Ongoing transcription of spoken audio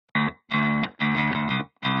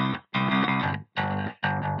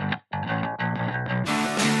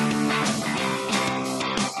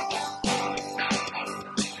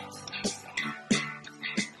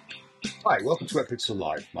Hi, welcome to Wetpixel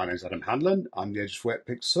Live. My name is Adam Hanlon. I'm the editor of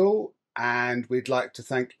Wetpixel, and we'd like to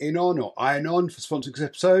thank Inon or Ion for sponsoring this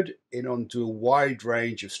episode. Inon do a wide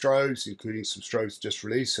range of strobes, including some strobes just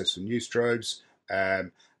released, so some new strobes,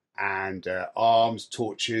 and arms,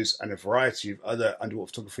 torches, and a variety of other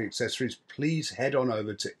underwater photography accessories. Please head on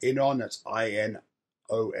over to Inon, that's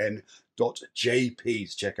INON.jp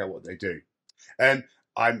to check out what they do.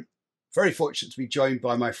 I'm very fortunate to be joined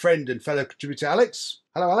by my friend and fellow contributor, Alex.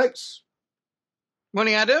 Hello, Alex.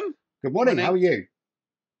 Morning, Adam. Good morning. How are you?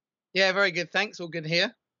 Yeah, very good. Thanks. All good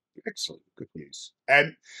here. Excellent. Good news.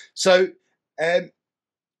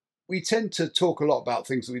 We tend to talk a lot about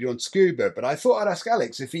things that we do on scuba, but I thought I'd ask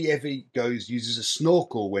Alex if he ever uses a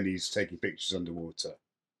snorkel when he's taking pictures underwater.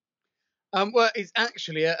 Well, it's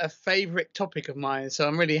actually a favourite topic of mine, so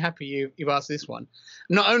I'm really happy you've asked this one.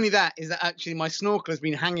 Not only that, is that actually my snorkel has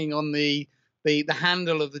been hanging on the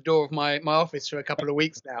handle of the door of my office for a couple of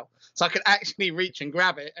weeks now, so I could actually reach and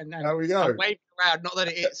grab it and there we go. And wave it around. Not that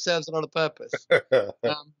it serves a lot of purpose, but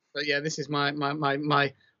yeah, this is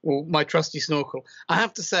my trusty snorkel. I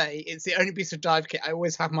have to say, it's the only piece of dive kit I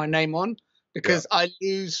always have my name on because I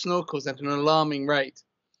lose snorkels at an alarming rate.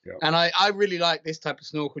 Yeah. And I really like this type of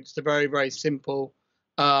snorkel. Just a very, very simple,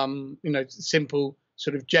 simple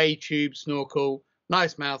sort of J-tube snorkel,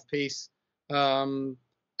 nice mouthpiece.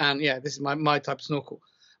 And yeah, this is my type of snorkel.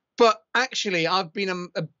 But actually, I've been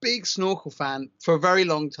a big snorkel fan for a very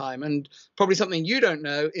long time. And probably something you don't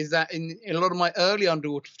know is that in a lot of my early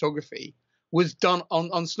underwater photography was done on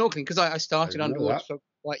snorkeling, because I started underwater photography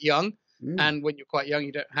quite young. And when you're quite young,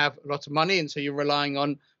 you don't have a lot of money. And so you're relying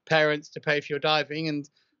on parents to pay for your diving. And,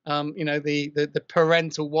 the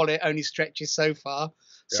parental wallet only stretches so far.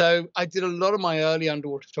 Yeah. So I did a lot of my early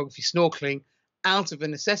underwater photography snorkeling out of a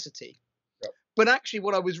necessity. But actually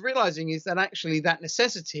what I was realizing is that actually that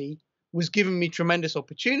necessity was giving me tremendous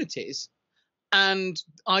opportunities. And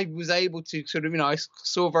I was able to sort of, I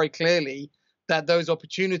saw very clearly that those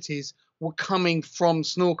opportunities were coming from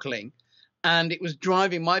snorkeling. And it was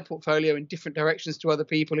driving my portfolio in different directions to other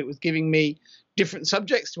people. It was giving me different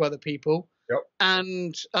subjects to other people. Yep.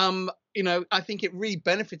 And, I think it really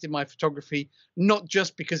benefited my photography, not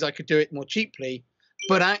just because I could do it more cheaply,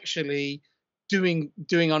 but actually doing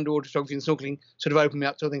underwater photography and snorkeling sort of opened me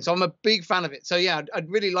up to other things. So I'm a big fan of it. So yeah, I'd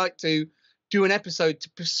really like to do an episode to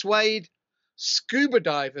persuade scuba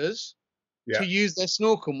divers to use their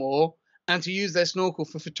snorkel more and to use their snorkel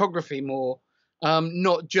for photography more.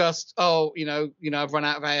 Not just, I've run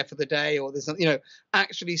out of air for the day, or there's something,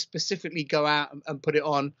 actually specifically go out and put it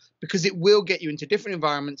on, because it will get you into different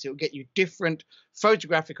environments. It will get you different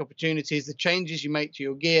photographic opportunities, the changes you make to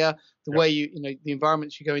your gear, the way the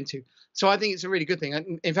environments you go into. So I think it's a really good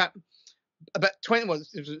thing. In fact, about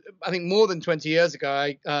I think more than 20 years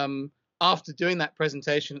ago, after doing that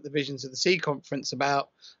presentation at the Visions of the Sea conference about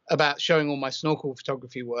showing all my snorkel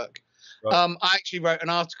photography work, I actually wrote an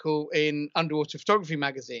article in Underwater Photography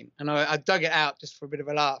magazine, and I dug it out just for a bit of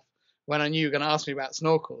a laugh when I knew you were going to ask me about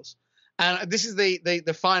snorkels. And this is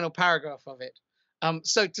the final paragraph of it.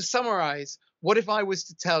 So to summarize, what if I was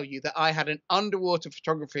to tell you that I had an underwater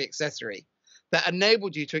photography accessory that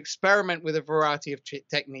enabled you to experiment with a variety of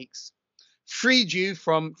techniques, freed you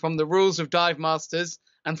from the rules of dive masters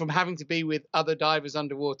and from having to be with other divers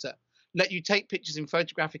underwater, let you take pictures in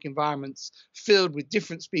photographic environments filled with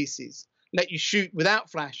different species, let you shoot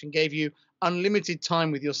without flash, and gave you unlimited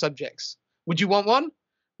time with your subjects? Would you want one?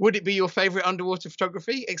 Would it be your favorite underwater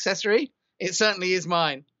photography accessory? It certainly is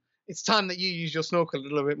mine. It's time that you use your snorkel a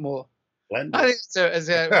little bit more. Blended. I think it's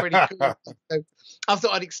pretty cool. So I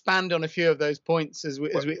thought I'd expand on a few of those points as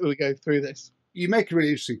we go through this. You make a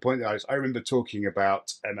really interesting point there, Alex. I remember talking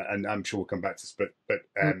about, and I'm sure we'll come back to this, but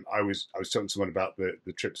I was talking to someone about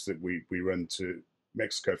the trips that we run to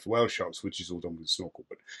Mexico for whale sharks, which is all done with a snorkel.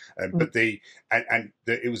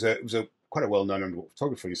 It was a quite a well-known underwater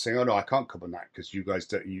photographer. He's saying, "Oh no, I can't come on that because you guys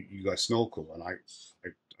snorkel, and I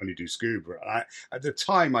only do scuba." And at the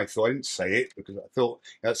time, I thought, I didn't say it because I thought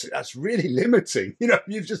that's really limiting.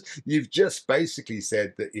 You've just basically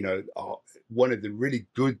said that one of the really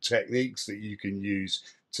good techniques that you can use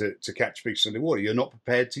to catch fish underwater, you're not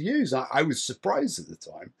prepared to use. I was surprised at the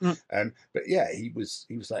time, but yeah, he was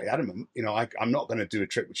like, "Adam, I'm not going to do a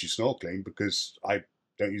trip which is snorkeling because I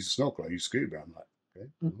don't use a snorkel. I use scuba." I'm like, okay.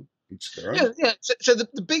 Yeah. So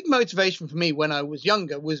the big motivation for me when I was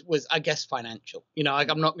younger was I guess financial.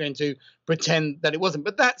 I'm not going to pretend that it wasn't,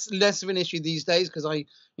 but that's less of an issue these days because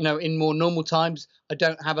in more normal times I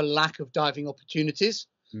don't have a lack of diving opportunities.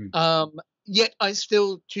 Yet I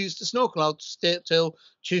still choose to snorkel. I'll still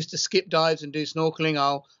choose to skip dives and do snorkeling.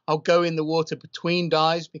 I'll go in the water between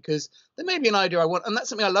dives because there may be an idea I want, and that's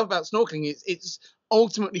something I love about snorkeling. It's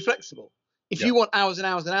ultimately flexible. If Yeah. you want hours and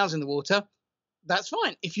hours and hours in the water, that's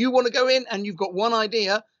fine. If you want to go in and you've got one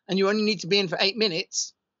idea and you only need to be in for 8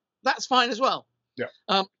 minutes, that's fine as well.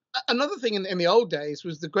 Yeah. Another thing in the old days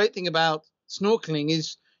was the great thing about snorkeling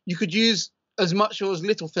is you could use as much or as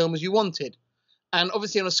little film as you wanted. And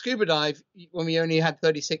obviously on a scuba dive, when we only had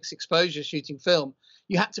 36 exposures shooting film,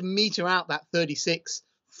 you had to meter out that 36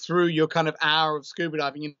 through your kind of hour of scuba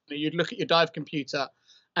diving. You know, you'd look at your dive computer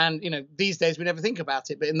and, you know, these days we never think about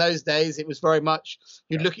it. But in those days, it was very much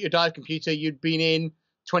you'd look at your dive computer, you'd been in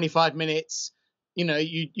 25 minutes, you know,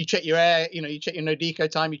 you check your air, you know, you check your no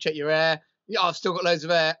deco time, you check your air. Yeah, I've still got loads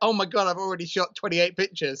of air. Oh my God, I've already shot 28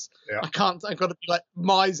 pictures. Yeah. I've got to be like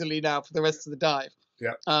miserly now for the rest of the dive.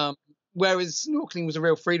 Yeah. Whereas snorkeling was a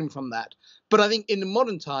real freedom from that. But I think in the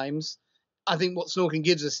modern times, I think what snorkeling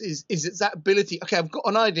gives us is it's that ability. Okay, I've got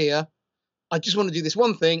an idea. I just want to do this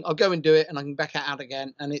one thing. I'll go and do it, and I can back it out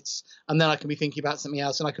again, and then I can be thinking about something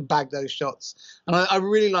else, and I can bag those shots. And I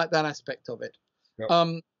really like that aspect of it.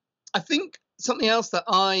 Yeah. I think something else that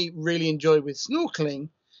I really enjoy with snorkeling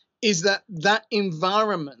is that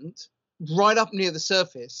environment right up near the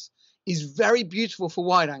surface is very beautiful for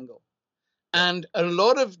wide angle. And a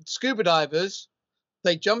lot of scuba divers,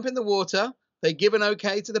 they jump in the water, they give an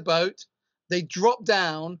okay to the boat, they drop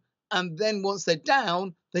down, and then once they're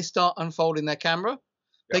down, they start unfolding their camera.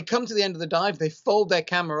 Yeah. They come to the end of the dive, they fold their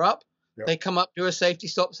camera up, Yeah. they come up, do a safety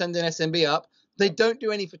stop, send an SMB up. They don't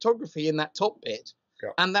do any photography in that top bit. Yeah.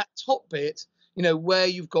 And that top bit, you know, where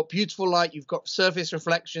you've got beautiful light, you've got surface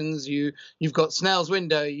reflections, you've got Snell's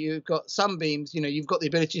window, you've got sunbeams, you know, you've got the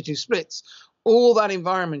ability to do splits. All that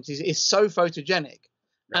environment is so photogenic,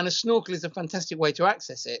 and a snorkel is a fantastic way to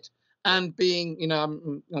access it. And being, you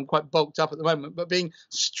know, I'm quite bulked up at the moment, but being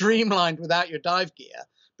streamlined without your dive gear,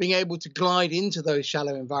 being able to glide into those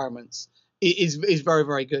shallow environments is very,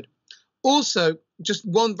 very good. Also, just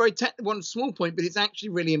one small point, but it's actually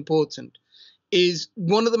really important, is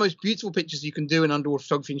one of the most beautiful pictures you can do in underwater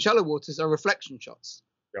photography in shallow waters are reflection shots.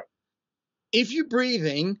 Yeah. If you're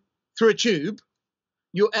breathing through a tube,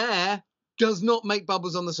 your air does not make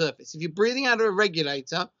bubbles on the surface. If you're breathing out of a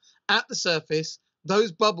regulator at the surface,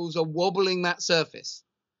 those bubbles are wobbling that surface.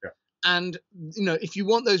 Yeah. And, you know, if you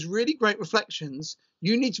want those really great reflections,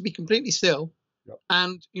 you need to be completely still. Yeah.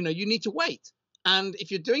 And, you know, you need to wait. And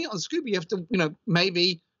if you're doing it on scuba, you have to, you know,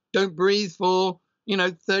 maybe don't breathe for, you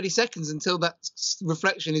know, 30 seconds until that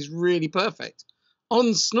reflection is really perfect.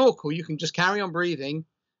 On snorkel, you can just carry on breathing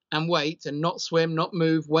and wait and not swim, not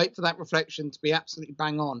move, wait for that reflection to be absolutely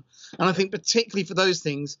bang on. And I think particularly for those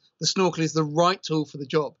things, the snorkel is the right tool for the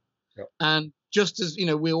job. Yep. And just as, you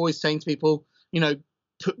know, we're always saying to people, you know,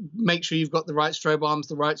 make sure you've got the right strobe arms,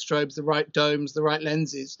 the right strobes, the right domes, the right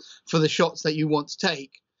lenses for the shots that you want to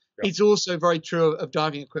take. Yep. It's also very true of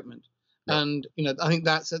diving equipment. Yep. And, you know, I think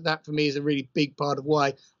that for me is a really big part of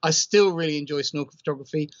why I still really enjoy snorkel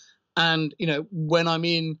photography. And, you know, when I'm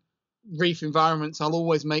in reef environments, I'll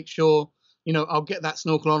always make sure, you know, I'll get that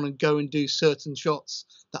snorkel on and go and do certain shots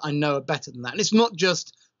that I know are better than that. And it's not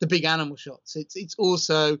just the big animal shots. It's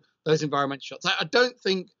also those environmental shots. I don't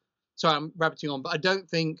think, sorry, I'm rabbiting on, but I don't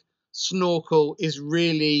think snorkel is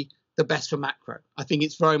really the best for macro. I think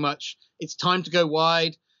it's very much, it's time to go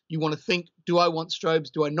wide. You want to think, do I want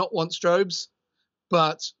strobes? Do I not want strobes?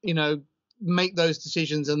 But, you know, make those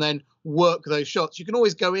decisions and then work those shots. You can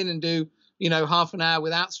always go in and do, you know, half an hour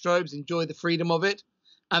without strobes, enjoy the freedom of it.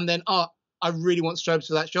 And then, I really want strobes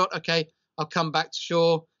for that shot. Okay, I'll come back to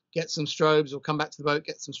shore, get some strobes, or come back to the boat,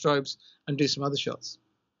 get some strobes, and do some other shots.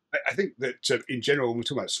 I think that in general, when we're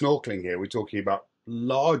talking about snorkeling here, we're talking about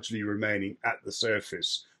largely remaining at the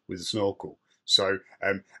surface with a snorkel. So,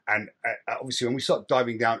 obviously, when we start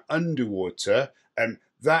diving down underwater,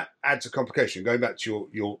 that adds a complication. Going back to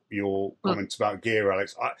your comments about gear,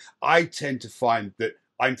 Alex, I tend to find that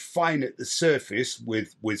I'm fine at the surface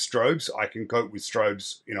with strobes. I can cope with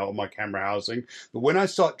strobes, you know, on my camera housing. But when I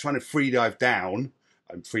start trying to free dive down,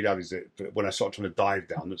 free dive is it, but when I start trying to dive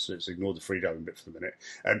down, let's ignore the free diving bit for the minute.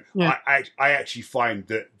 I actually find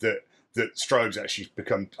that strobes actually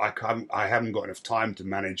become, I haven't got enough time to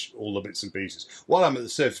manage all the bits and pieces. While I'm at the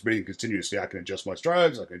surface breathing continuously, I can adjust my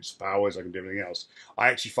strobes, I can adjust powers, I can do everything else. I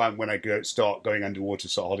actually find when I start going underwater,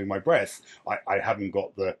 start holding my breath, I haven't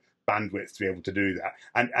got the bandwidth to be able to do that.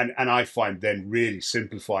 And I find then really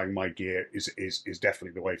simplifying my gear is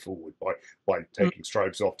definitely the way forward by taking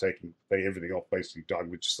strobes off, taking everything off, basically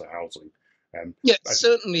done with just the housing. Yeah, As,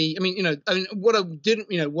 certainly. I mean, what I didn't,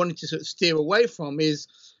 wanted to sort of steer away from is,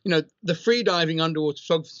 the free diving underwater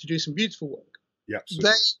photographers to do some beautiful work. yeah, They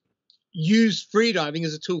absolutely. use free diving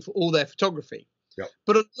as a tool for all their photography, Yeah,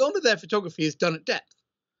 but a lot of their photography is done at depth.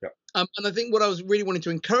 yeah, And I think what I was really wanting to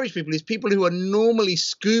encourage people is people who are normally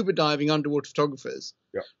scuba diving underwater photographers,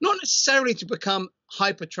 yeah, not necessarily to become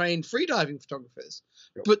hyper trained free diving photographers,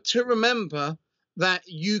 yeah, but to remember that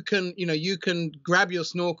you can grab your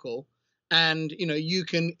snorkel and you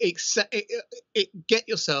can get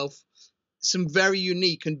yourself some very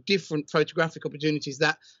unique and different photographic opportunities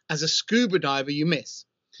that as a scuba diver you miss.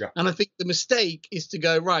 yeah, And I think the mistake is to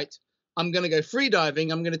go, right, I'm going to go free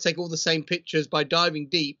diving, I'm going to take all the same pictures by diving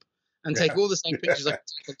deep and take all the same pictures I can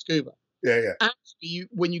take on scuba. yeah, yeah. Actually,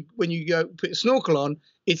 when you go put a snorkel on,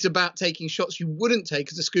 it's about taking shots you wouldn't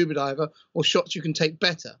take as a scuba diver, or shots you can take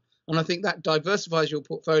better. And I think that diversifies your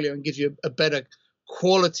portfolio and gives you a better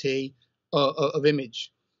quality of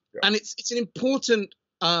image. Yeah. And it's an important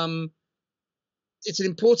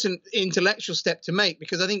intellectual step to make,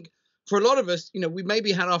 because I think for a lot of us, we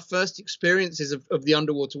maybe had our first experiences of the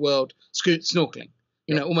underwater world snorkeling.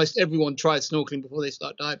 Yeah. Almost everyone tried snorkeling before they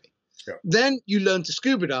start diving. Yeah. Then you learn to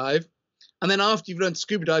scuba dive, and then after you've learned to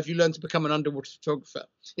scuba dive, you learn to become an underwater photographer.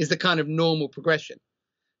 Is the kind of normal progression.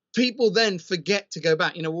 People then forget to go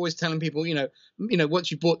back. We're always telling people,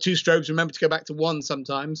 once you've bought 2 strobes, remember to go back to 1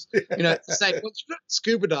 sometimes. Say once you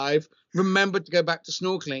scuba dive, remember to go back to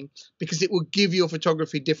snorkeling, because it will give your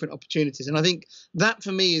photography different opportunities. And I think that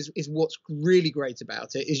for me is what's really great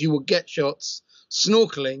about it, is you will get shots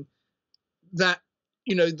snorkeling that,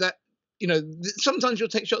 sometimes you'll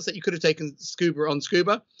take shots that you could have taken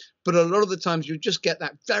scuba, but a lot of the times you just get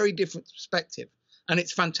that very different perspective, and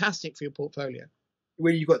it's fantastic for your portfolio.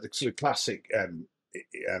 When you've got the sort of classic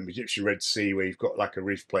Egyptian Red Sea, where you've got like a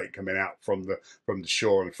reef plate coming out from the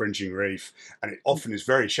shore on a fringing reef, and it often is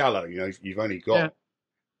very shallow. You've only got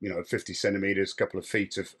 50 centimeters, a couple of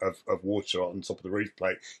feet of water on top of the reef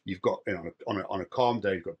plate. You've got on a calm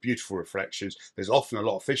day, you've got beautiful reflections. There's often a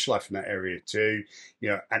lot of fish life in that area too.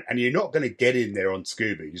 And you're not going to get in there on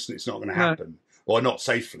scuba. It's not going to happen, or not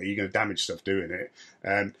safely. You're going to damage stuff doing it.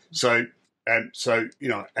 So and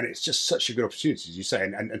it's just such a good opportunity, as you say,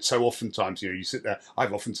 and so oftentimes you sit there.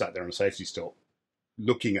 I've often sat there on a safety stop,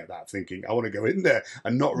 looking at that, thinking I want to go in there,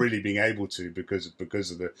 and not really being able to because of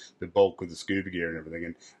the bulk of the scuba gear and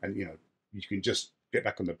everything. And you can just get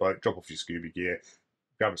back on the boat, drop off your scuba gear,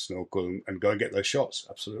 grab a snorkel, and go and get those shots.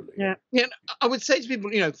 Absolutely. Yeah. I would say to people,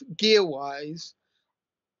 gear wise,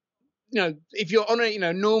 if you're on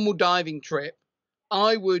a normal diving trip,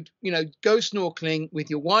 I would, go snorkeling with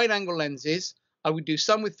your wide angle lenses. I would do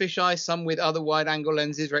some with fisheye, some with other wide angle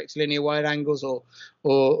lenses, rectilinear wide angles, or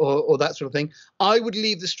that sort of thing. I would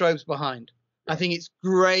leave the strobes behind. I think it's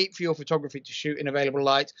great for your photography to shoot in available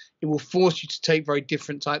light. It will force you to take very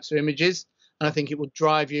different types of images, and I think it will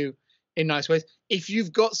drive you in nice ways. If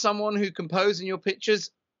you've got someone who can pose in your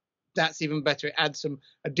pictures, that's even better. It adds some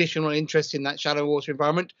additional interest in that shallow water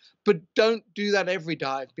environment. But don't do that every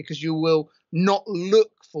dive, because you will not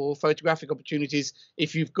look for photographic opportunities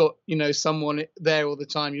if you've got someone there all the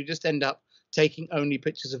time. You just end up taking only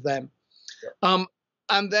pictures of them. Yeah.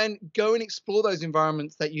 And then go and explore those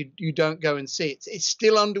environments that you don't go and see. It's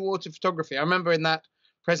still underwater photography. I remember in that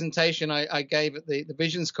presentation I gave at the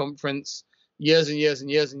Visions conference years and years and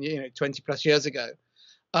years and 20 plus years ago,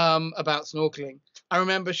 about snorkeling. I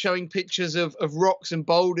remember showing pictures of rocks and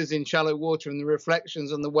boulders in shallow water, and the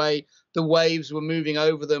reflections and the way the waves were moving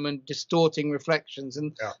over them and distorting reflections.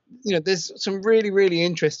 And there's some really, really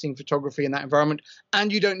interesting photography in that environment.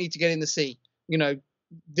 And you don't need to get in the sea.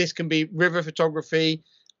 This can be river photography.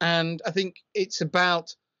 And I think it's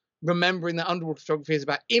about remembering that underwater photography is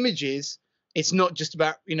about images. It's not just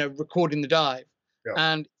about recording the dive. Yeah.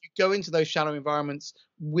 And you go into those shallow environments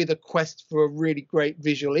with a quest for a really great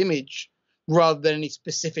visual image, rather than any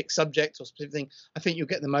specific subject or specific thing. I think you'll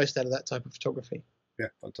get the most out of that type of photography. Yeah,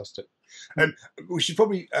 fantastic. We should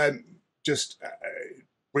probably just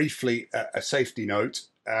briefly a safety note,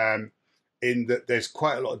 in that there's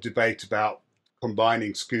quite a lot of debate about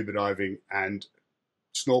combining scuba diving and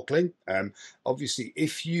snorkeling. Obviously,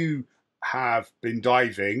 if you have been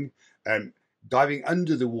diving, diving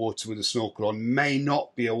under the water with a snorkel on may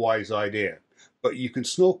not be a wise idea. But you can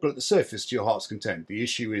snorkel at the surface to your heart's content. The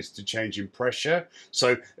issue is the change in pressure.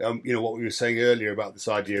 So, what we were saying earlier about this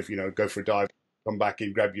idea of, go for a dive, come back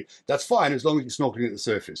in, grab you. That's fine as long as you're snorkeling at the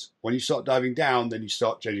surface. When you start diving down, then you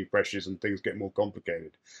start changing pressures and things get more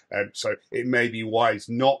complicated. So it may be wise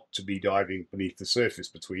not to be diving beneath the surface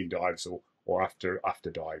between dives or or after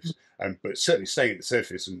dives. But certainly staying at the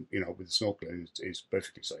surface and with the snorkeling is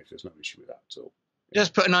perfectly safe. There's no issue with that at all.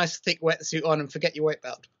 Just put a nice thick wetsuit on and forget your weight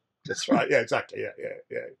belt. That's right. Yeah, exactly.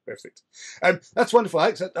 Yeah. Perfect. That's wonderful,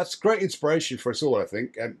 Alex. That's great inspiration for us all, I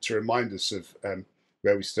think, to remind us of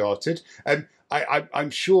where we started. I'm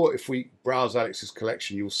sure if we browse Alex's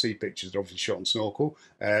collection, you'll see pictures that are obviously shot on Snorkel.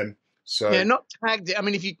 Yeah, not tagged it. I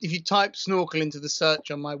mean, if you type snorkel into the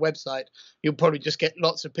search on my website, you'll probably just get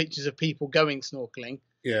lots of pictures of people going snorkeling.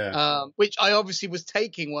 Yeah. Which I obviously was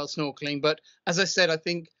taking while snorkeling, but as I said, I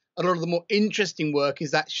think a lot of the more interesting work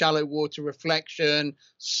is that shallow water reflection,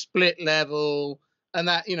 split level, and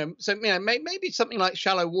that So maybe something like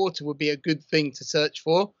shallow water would be a good thing to search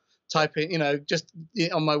for. Type in, just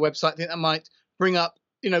on my website. I think that might bring up.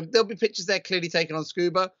 There'll be pictures there clearly taken on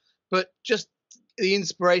scuba, but just the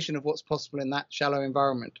inspiration of what's possible in that shallow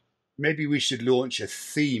environment. Maybe we should launch a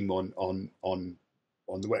theme on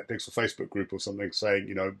the Wetpixel Facebook group or something,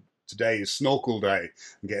 saying today is snorkel day,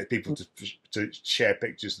 and get people to share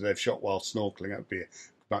pictures that they've shot while snorkeling. That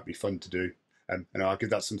might be fun to do. And I'll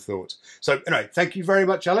give that some thought. So anyway, thank you very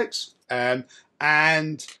much, Alex. And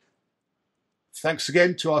thanks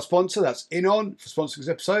again to our sponsor, that's Inon, for sponsoring this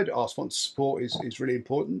episode. Our sponsor support is really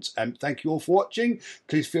important. Thank you all for watching.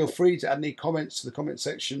 Please feel free to add any comments to the comment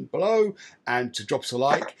section below and to drop us a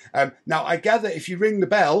like. Now, I gather if you ring the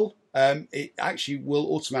bell, it actually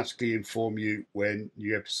will automatically inform you when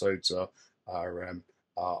new episodes are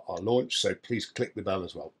launched. So please click the bell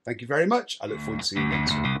as well. Thank you very much. I look forward to seeing you again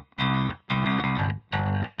soon.